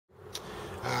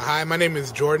Hi, my name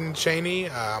is Jordan Chaney.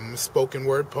 I'm a spoken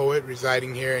word poet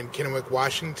residing here in Kennewick,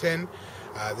 Washington.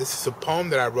 This is a poem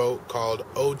that I wrote called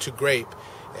Ode to Grape,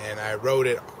 and I wrote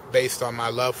it based on my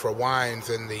love for wines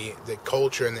and the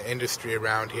culture and the industry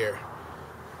around here.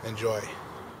 Enjoy.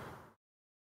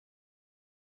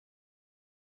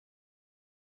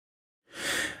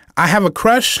 I have a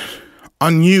crush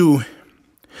on you.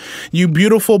 You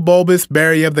beautiful bulbous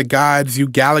berry of the gods, you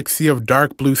galaxy of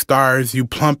dark blue stars, you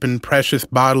plump and precious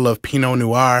bottle of Pinot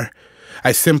Noir.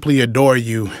 I simply adore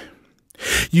you.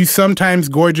 You sometimes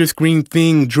gorgeous green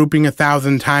thing drooping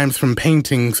 1,000 times from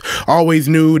paintings, always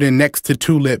nude and next to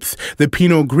tulips. The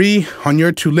Pinot Gris on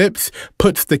your two lips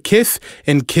puts the kiss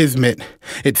in kismet.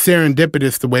 It's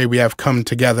serendipitous the way we have come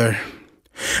together.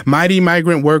 Mighty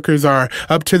migrant workers are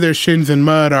up to their shins in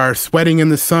mud, are sweating in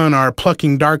the sun, are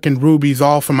plucking darkened rubies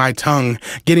all from my tongue,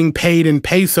 getting paid in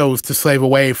pesos to slave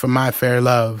away from my fair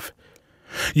love.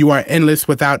 You are endless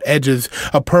without edges,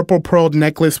 a purple-pearled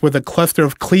necklace with a cluster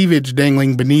of cleavage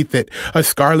dangling beneath it, a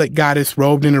scarlet goddess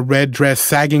robed in a red dress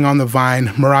sagging on the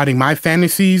vine, marauding my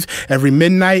fantasies every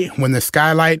midnight when the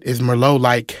skylight is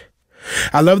Merlot-like.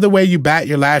 I love the way you bat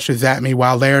your lashes at me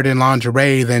while layered in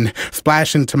lingerie, then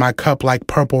splash into my cup like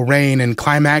purple rain and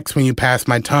climax when you pass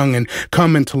my tongue and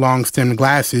come into long-stemmed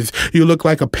glasses. You look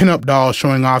like a pinup doll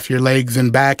showing off your legs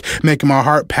and back, making my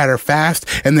heart patter fast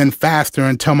and then faster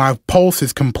until my pulse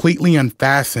is completely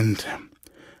unfastened.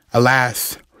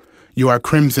 Alas, you are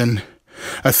crimson.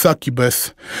 A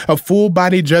succubus, a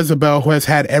full-bodied Jezebel who has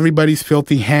had everybody's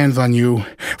filthy hands on you.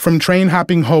 From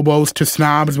train-hopping hobos to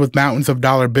snobs with mountains of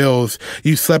dollar bills,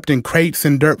 you slept in crates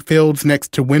and dirt fields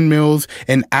next to windmills,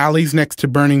 in alleys next to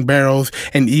burning barrels,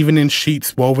 and even in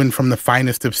sheets woven from the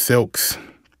finest of silks.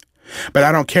 But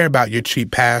I don't care about your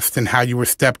cheap past and how you were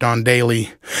stepped on daily,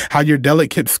 how your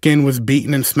delicate skin was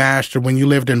beaten and smashed, or when you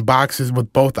lived in boxes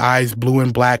with both eyes blue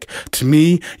and black. To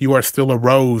me, you are still a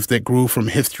rose that grew from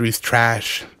history's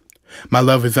trash. My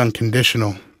love is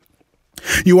unconditional.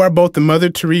 You are both the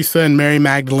Mother Teresa and Mary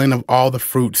Magdalene of all the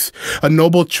fruits, a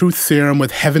noble truth serum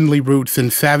with heavenly roots and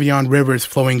Savion rivers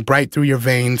flowing bright through your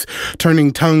veins,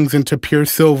 turning tongues into pure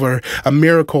silver, a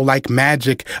miracle like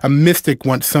magic. A mystic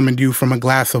once summoned you from a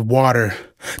glass of water.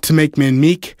 To make men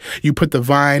meek, you put the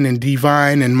vine and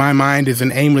divine, and my mind is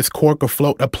an aimless cork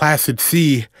afloat a placid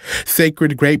sea.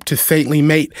 Sacred grape to saintly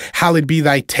mate, hallowed be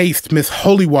thy taste, Miss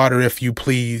Holy Water, if you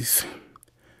please.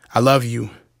 I love you.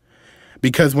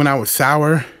 Because when I was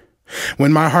sour,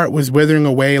 when my heart was withering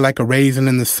away like a raisin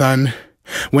in the sun,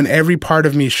 when every part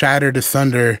of me shattered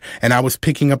asunder and I was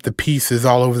picking up the pieces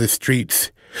all over the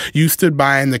streets, you stood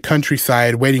by in the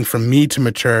countryside waiting for me to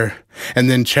mature, and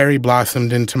then cherry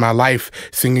blossomed into my life,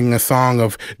 singing a song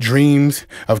of dreams,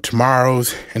 of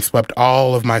tomorrows, and swept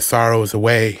all of my sorrows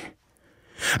away.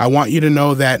 I want you to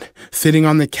know that sitting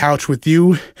on the couch with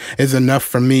you is enough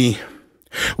for me.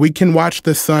 We can watch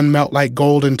the sun melt like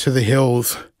gold into the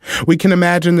hills. We can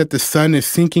imagine that the sun is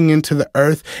sinking into the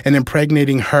earth and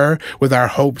impregnating her with our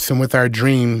hopes and with our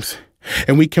dreams.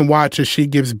 And we can watch as she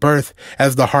gives birth,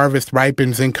 as the harvest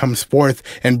ripens and comes forth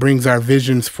and brings our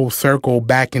visions full circle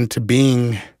back into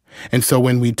being. And so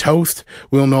when we toast,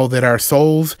 we'll know that our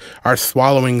souls are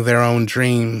swallowing their own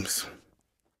dreams.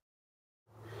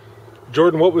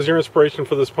 Jordan, what was your inspiration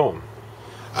for this poem?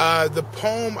 The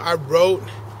poem I wrote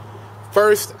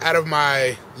first out of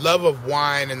my love of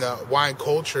wine and the wine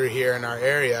culture here in our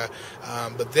area,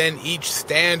 but then each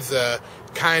stanza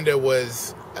kind of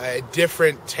was a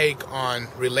different take on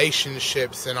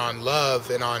relationships and on love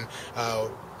and on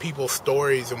people's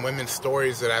stories and women's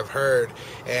stories that I've heard,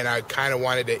 and I kind of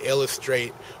wanted to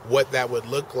illustrate what that would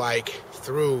look like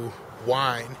through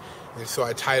wine, and so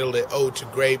I titled it Ode to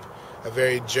Grape, a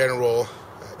very general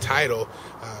title,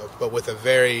 but with a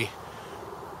very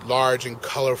large and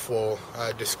colorful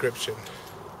description.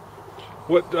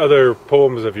 What other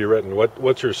poems have you written?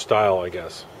 What's your style, I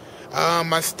guess?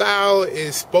 My style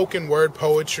is spoken word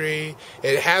poetry.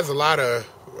 It has a lot of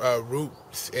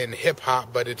roots in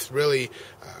hip-hop, but it's really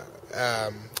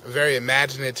very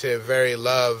imaginative, very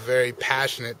very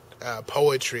passionate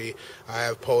poetry. I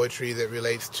have poetry that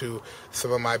relates to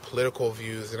some of my political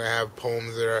views, and I have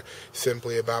poems that are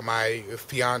simply about my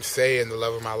fiancé and the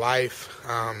love of my life.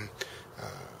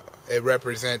 It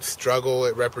represents struggle,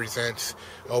 it represents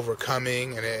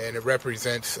overcoming, and it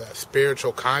represents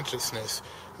spiritual consciousness,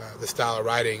 the style of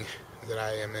writing that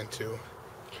I am into.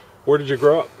 Where did you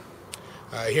grow up?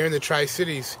 Here in the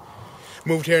Tri-Cities.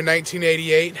 Moved here in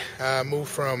 1988, moved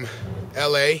from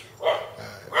L.A.,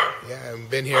 I've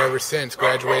been here ever since.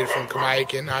 Graduated from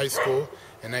Camayakin High School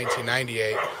in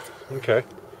 1998. Okay.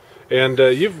 And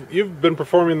you've been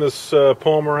performing this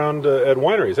poem around at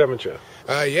wineries, haven't you?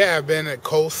 Yeah, I've been at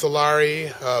Col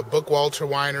Solare, Bookwalter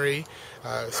Winery.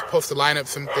 Supposed to line up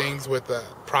some things with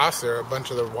Prosser, a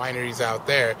bunch of the wineries out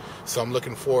there. So I'm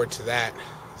looking forward to that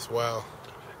as well.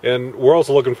 And we're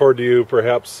also looking forward to you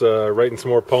perhaps writing some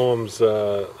more poems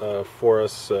for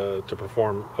us to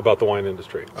perform about the wine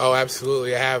industry. Oh,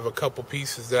 absolutely. I have a couple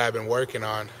pieces that I've been working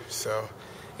on. So,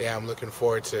 yeah, I'm looking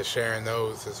forward to sharing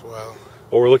those as well.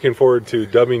 Well, we're looking forward to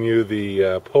dubbing you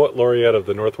the Poet Laureate of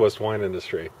the Northwest wine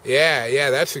industry. Yeah,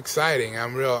 that's exciting.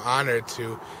 I'm real honored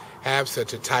to have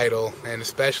such a title, and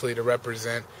especially to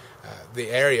represent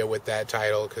the area with that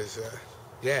title, because,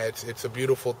 it's a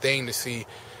beautiful thing to see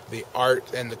the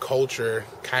art and the culture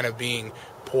kind of being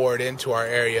poured into our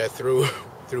area through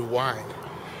wine.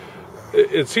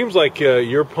 It seems like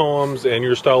your poems and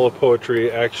your style of poetry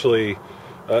actually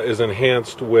is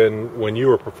enhanced when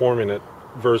you are performing it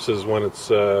versus when it's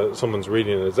someone's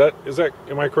reading it. Is that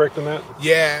am I correct in that?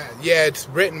 Yeah, it's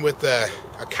written with a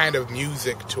kind of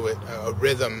music to it, a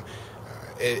rhythm.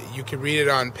 You can read it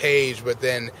on page, but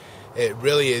then it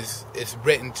really it's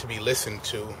written to be listened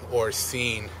to or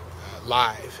seen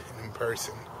live in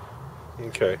person.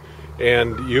 Okay.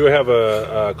 And you have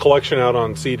a collection out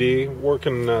on CD. Where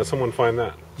can someone find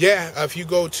that? Yeah, if you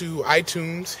go to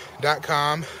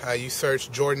iTunes.com, you search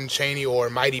Jordan Chaney or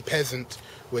Mighty Peasant,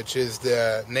 which is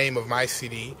the name of my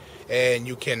CD, and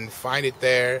you can find it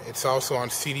there. It's also on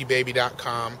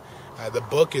cdbaby.com. The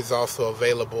book is also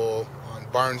available on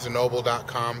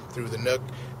barnesandnoble.com through the Nook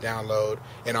download,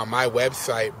 and on my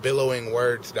website,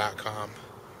 billowingwords.com.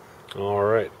 All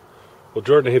right. Well,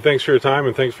 Jordan, hey, thanks for your time,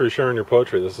 and thanks for sharing your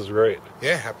poetry. This is great.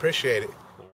 Yeah, I appreciate it.